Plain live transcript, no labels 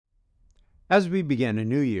As we begin a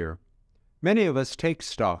new year, many of us take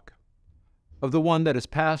stock of the one that has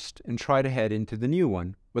passed and try to head into the new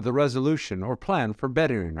one with a resolution or plan for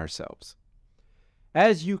bettering ourselves.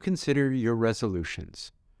 As you consider your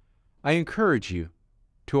resolutions, I encourage you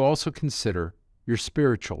to also consider your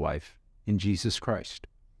spiritual life in Jesus Christ.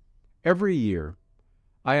 Every year,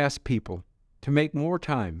 I ask people to make more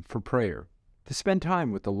time for prayer, to spend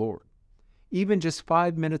time with the Lord. Even just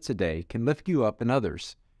 5 minutes a day can lift you up and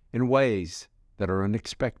others in ways that are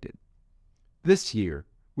unexpected. This year,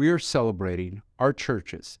 we are celebrating our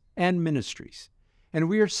churches and ministries, and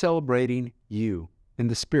we are celebrating you in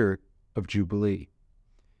the spirit of Jubilee.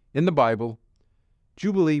 In the Bible,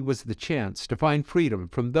 Jubilee was the chance to find freedom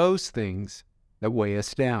from those things that weigh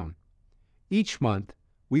us down. Each month,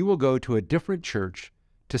 we will go to a different church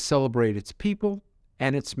to celebrate its people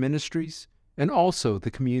and its ministries, and also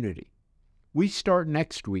the community. We start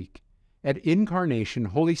next week at Incarnation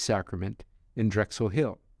Holy Sacrament in Drexel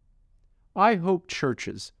Hill. I hope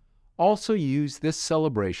churches also use this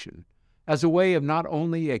celebration as a way of not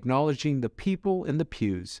only acknowledging the people in the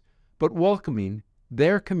pews, but welcoming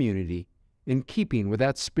their community in keeping with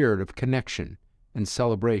that spirit of connection and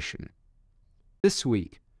celebration. This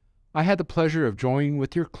week, I had the pleasure of joining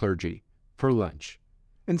with your clergy for lunch.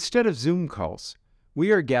 Instead of Zoom calls,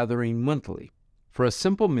 we are gathering monthly for a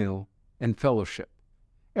simple meal and fellowship.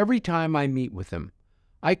 Every time I meet with them,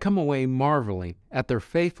 I come away marveling at their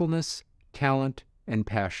faithfulness, talent, and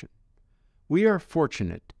passion. We are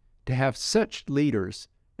fortunate to have such leaders,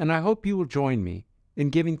 and I hope you will join me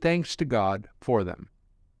in giving thanks to God for them.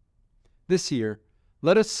 This year,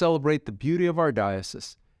 let us celebrate the beauty of our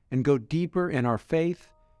diocese and go deeper in our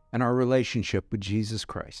faith and our relationship with Jesus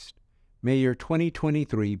Christ. May your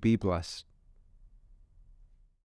 2023 be blessed.